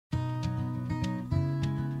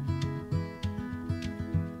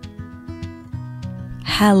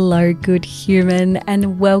Hello, good human,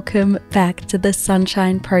 and welcome back to the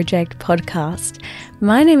Sunshine Project podcast.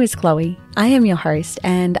 My name is Chloe. I am your host,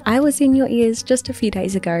 and I was in your ears just a few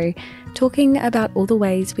days ago talking about all the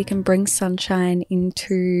ways we can bring sunshine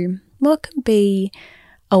into what can be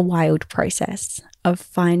a wild process of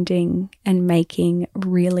finding and making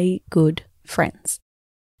really good friends.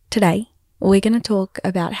 Today, we're going to talk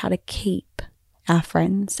about how to keep our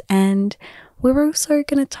friends, and we're also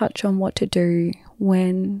going to touch on what to do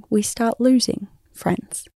when we start losing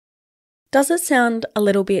friends. Does it sound a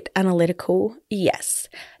little bit analytical? Yes.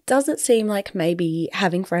 Does it seem like maybe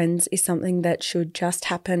having friends is something that should just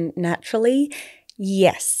happen naturally?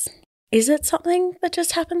 Yes. Is it something that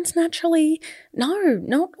just happens naturally? No,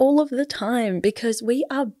 not all of the time, because we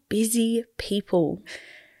are busy people.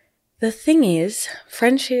 The thing is,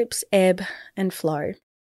 friendships ebb and flow.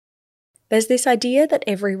 There's this idea that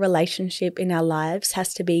every relationship in our lives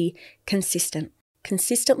has to be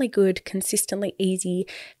consistently good, consistently easy,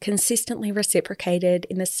 consistently reciprocated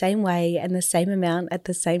in the same way and the same amount at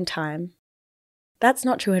the same time. That's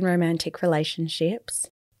not true in romantic relationships.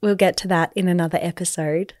 We'll get to that in another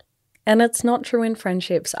episode. And it's not true in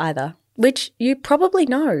friendships either, which you probably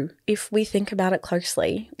know if we think about it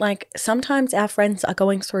closely. Like, sometimes our friends are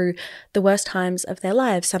going through the worst times of their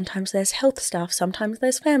lives. Sometimes there's health stuff, sometimes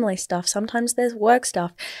there's family stuff, sometimes there's work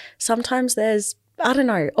stuff, sometimes there's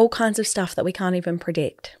all kinds of stuff that we can't even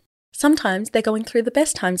predict. Sometimes they're going through the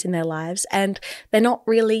best times in their lives and they're not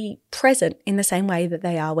really present in the same way that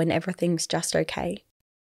they are when everything's just okay.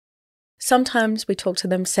 Sometimes we talk to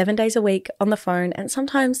them 7 days a week on the phone, and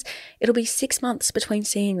sometimes it'll be 6 months between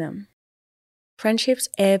seeing them. Friendships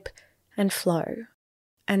ebb and flow,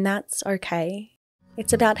 and that's okay.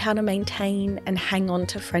 It's about how to maintain and hang on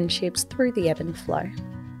to friendships through the ebb and flow.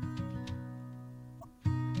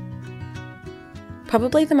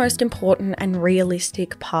 Probably the most important and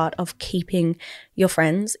realistic part of keeping your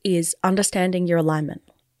friends is understanding your alignment.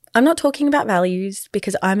 I'm not talking about values,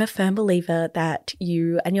 because I'm a firm believer that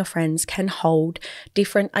you and your friends can hold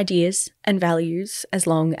different ideas and values as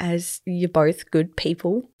long as you're both good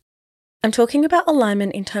people. I'm talking about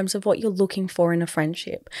alignment in terms of what you're looking for in a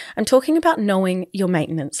friendship. I'm talking about knowing your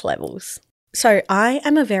maintenance levels. So I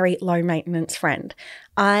am a very low maintenance friend.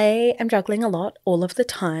 I am juggling a lot all of the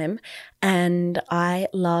time, and I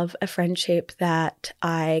love a friendship that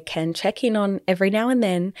I can check in on every now and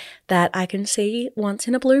then, that I can see once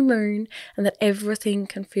in a blue moon, and that everything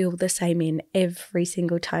can feel the same in every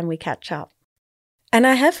single time we catch up. And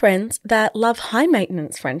I have friends that love high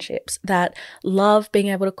maintenance friendships, that love being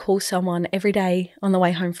able to call someone every day on the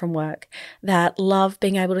way home from work, that love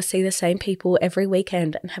being able to see the same people every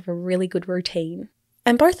weekend and have a really good routine.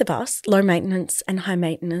 And both of us, low maintenance and high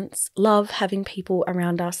maintenance, love having people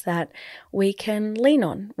around us that we can lean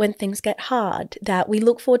on when things get hard, that we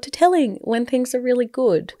look forward to telling when things are really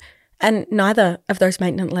good. And neither of those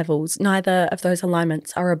maintenance levels, neither of those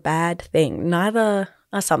alignments are a bad thing. Neither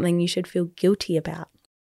are something you should feel guilty about.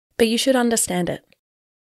 But you should understand it.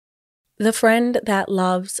 The friend that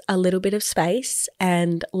loves a little bit of space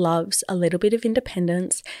and loves a little bit of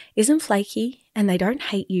independence isn't flaky, and they don't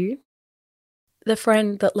hate you. The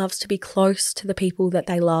friend that loves to be close to the people that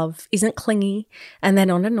they love isn't clingy, and they're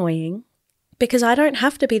not annoying. Because I don't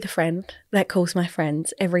have to be the friend that calls my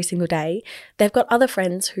friends every single day. They've got other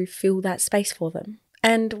friends who fill that space for them.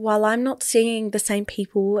 And while I'm not seeing the same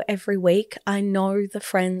people every week, I know the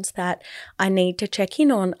friends that I need to check in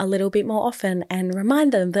on a little bit more often and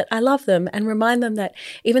remind them that I love them, and remind them that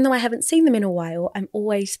even though I haven't seen them in a while, I'm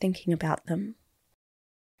always thinking about them.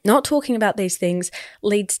 Not talking about these things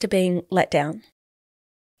leads to being let down.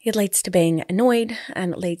 It leads to being annoyed,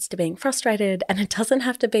 and it leads to being frustrated, and it doesn't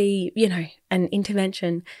have to be, an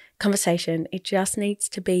intervention conversation. It just needs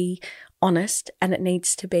to be honest, and it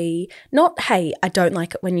needs to be not, hey, I don't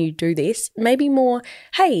like it when you do this. Maybe more,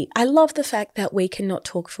 hey, I love the fact that we cannot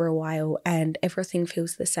talk for a while and everything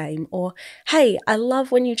feels the same. Or, hey, I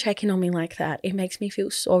love when you check in on me like that. It makes me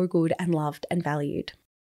feel so good and loved and valued.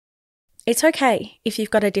 It's okay if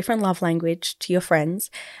you've got a different love language to your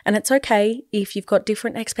friends, and it's okay if you've got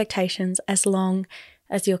different expectations as long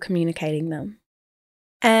as you're communicating them.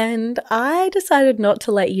 And I decided not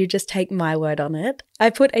to let you just take my word on it.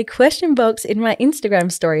 I put a question box in my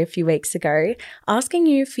Instagram story a few weeks ago asking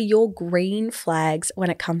you for your green flags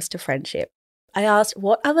when it comes to friendship. I asked,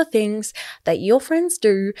 what are the things that your friends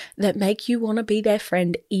do that make you want to be their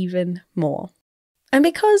friend even more? And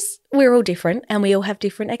because we're all different and we all have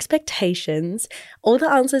different expectations, all the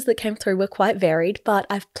answers that came through were quite varied, but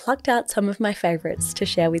I've plucked out some of my favourites to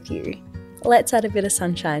share with you. Let's add a bit of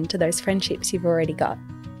sunshine to those friendships you've already got.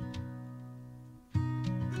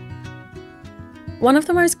 One of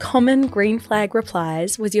the most common green flag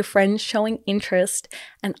replies was your friends showing interest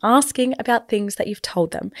and asking about things that you've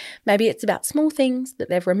told them. Maybe it's about small things that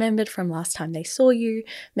they've remembered from last time they saw you.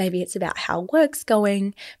 Maybe it's about how work's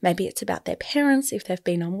going. Maybe it's about their parents if they've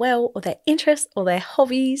been unwell, or their interests or their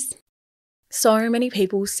hobbies. So many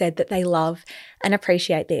people said that they love and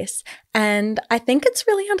appreciate this. And I think it's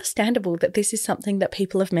really understandable that this is something that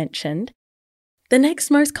people have mentioned. The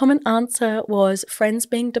next most common answer was friends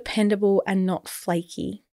being dependable and not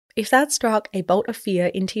flaky. If that struck a bolt of fear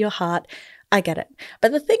into your heart, I get it.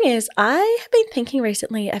 But the thing is, I have been thinking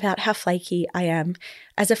recently about how flaky I am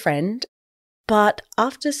as a friend. But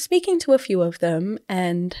after speaking to a few of them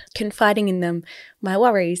and confiding in them my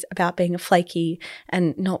worries about being a flaky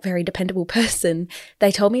and not very dependable person,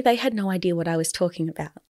 they told me they had no idea what I was talking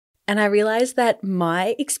about. And I realized that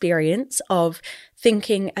my experience of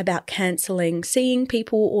thinking about cancelling, seeing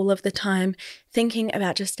people all of the time, thinking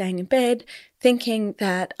about just staying in bed, thinking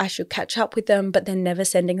that I should catch up with them, but then never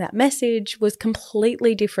sending that message was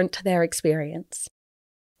completely different to their experience,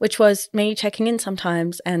 which was me checking in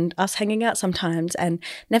sometimes and us hanging out sometimes and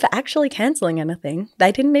never actually cancelling anything.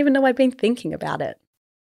 They didn't even know I'd been thinking about it.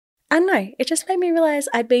 I don't know, it just made me realize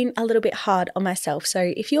I'd been a little bit hard on myself.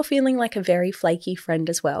 So if you're feeling like a very flaky friend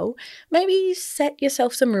as well, maybe set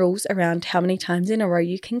yourself some rules around how many times in a row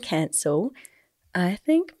you can cancel. I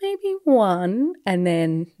think maybe one, and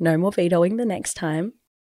then no more vetoing the next time.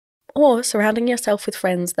 Or surrounding yourself with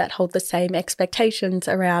friends that hold the same expectations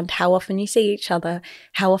around how often you see each other,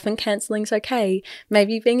 how often cancelling's okay,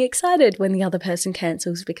 maybe being excited when the other person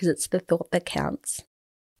cancels because it's the thought that counts.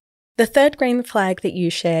 The third green flag that you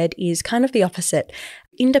shared is kind of the opposite,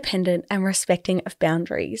 independent and respecting of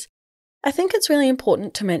boundaries. I think it's really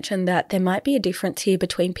important to mention that there might be a difference here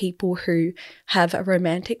between people who have a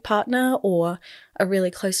romantic partner or are really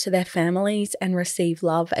close to their families and receive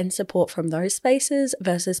love and support from those spaces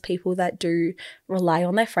versus people that do rely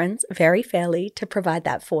on their friends very fairly to provide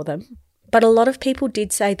that for them. But a lot of people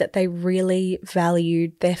did say that they really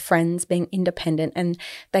valued their friends being independent and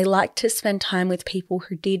they liked to spend time with people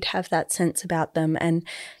who did have that sense about them. And,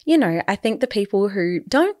 I think the people who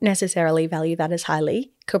don't necessarily value that as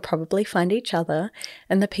highly could probably find each other.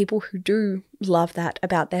 And the people who do love that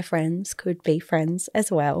about their friends could be friends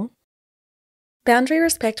as well. Boundary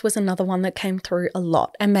respect was another one that came through a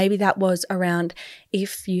lot, and maybe that was around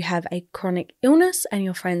if you have a chronic illness and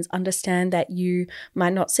your friends understand that you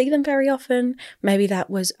might not see them very often. Maybe that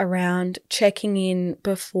was around checking in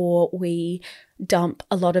before we dump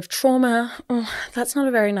a lot of trauma. Oh, that's not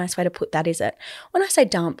a very nice way to put that, is it? When I say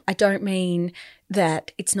dump, I don't mean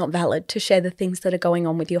that it's not valid to share the things that are going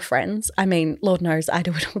on with your friends. I mean, Lord knows I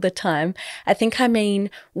do it all the time. I think I mean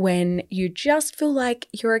when you just feel like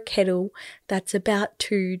you're a kettle that's about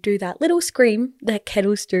to do that little scream that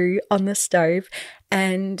kettles do on the stove,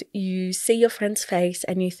 and you see your friend's face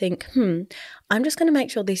and you think, I'm just going to make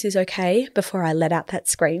sure this is okay before I let out that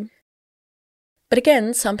scream. But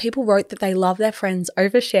again, some people wrote that they love their friends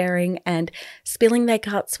oversharing and spilling their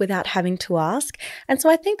guts without having to ask. And so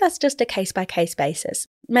I think that's just a case-by-case basis.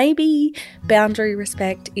 Maybe boundary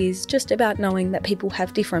respect is just about knowing that people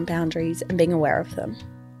have different boundaries and being aware of them.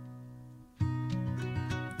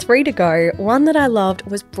 3 to go. One that I loved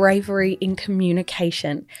was bravery in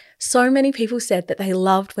communication. So many people said that they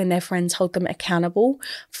loved when their friends hold them accountable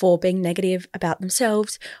for being negative about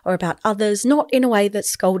themselves or about others, not in a way that's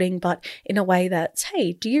scolding, but in a way that's,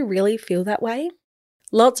 hey, do you really feel that way?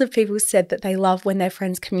 Lots of people said that they love when their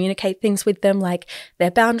friends communicate things with them, like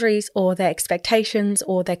their boundaries or their expectations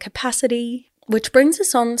or their capacity, which brings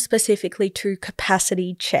us on specifically to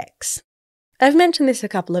capacity checks. I've mentioned this a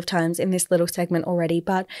couple of times in this little segment already,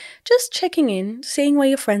 but just checking in, seeing where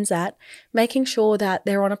your friend's at, making sure that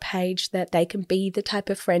they're on a page that they can be the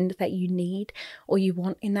type of friend that you need or you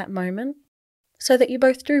want in that moment, so that you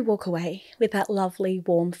both do walk away with that lovely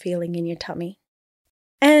warm feeling in your tummy.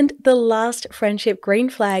 And the last friendship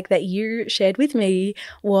green flag that you shared with me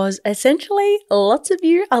was essentially lots of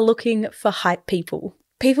you are looking for hype people.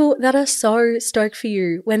 People that are so stoked for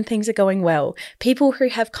you when things are going well. People who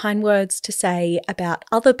have kind words to say about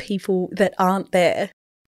other people that aren't there.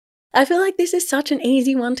 I feel like this is such an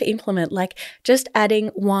easy one to implement, like just adding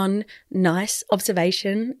one nice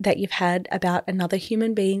observation that you've had about another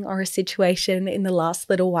human being or a situation in the last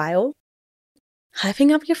little while.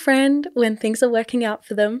 Hyping up your friend when things are working out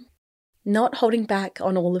for them. Not holding back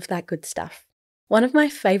on all of that good stuff. One of my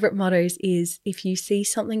favorite mottos is, if you see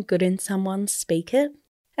something good in someone, speak it.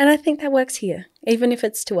 And I think that works here, even if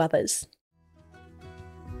it's to others.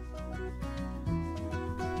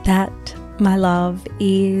 That, my love,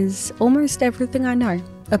 is almost everything I know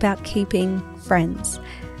about keeping friends.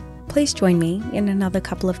 Please join me in another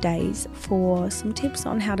couple of days for some tips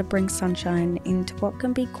on how to bring sunshine into what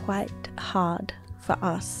can be quite hard for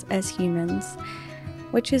us as humans,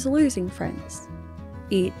 which is losing friends.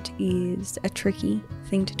 It is a tricky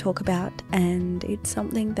thing to talk about, and it's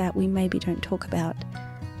something that we maybe don't talk about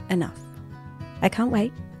enough. I can't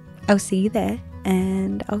wait. I'll see you there,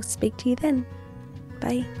 and I'll speak to you then.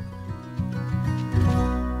 Bye.